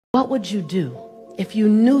What would you do if you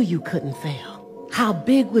knew you couldn't fail? How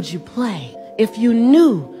big would you play if you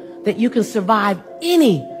knew that you can survive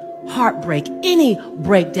any heartbreak, any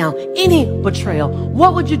breakdown, any betrayal?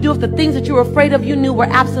 What would you do if the things that you were afraid of you knew were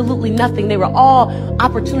absolutely nothing? They were all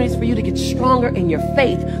opportunities for you to get stronger in your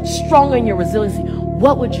faith, stronger in your resiliency.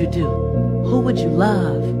 What would you do? Who would you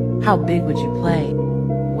love? How big would you play?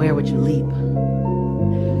 Where would you leap?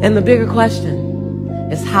 And the bigger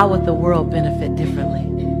question is, how would the world benefit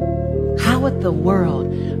differently? How would the world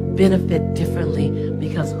benefit differently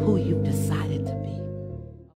because who you've decided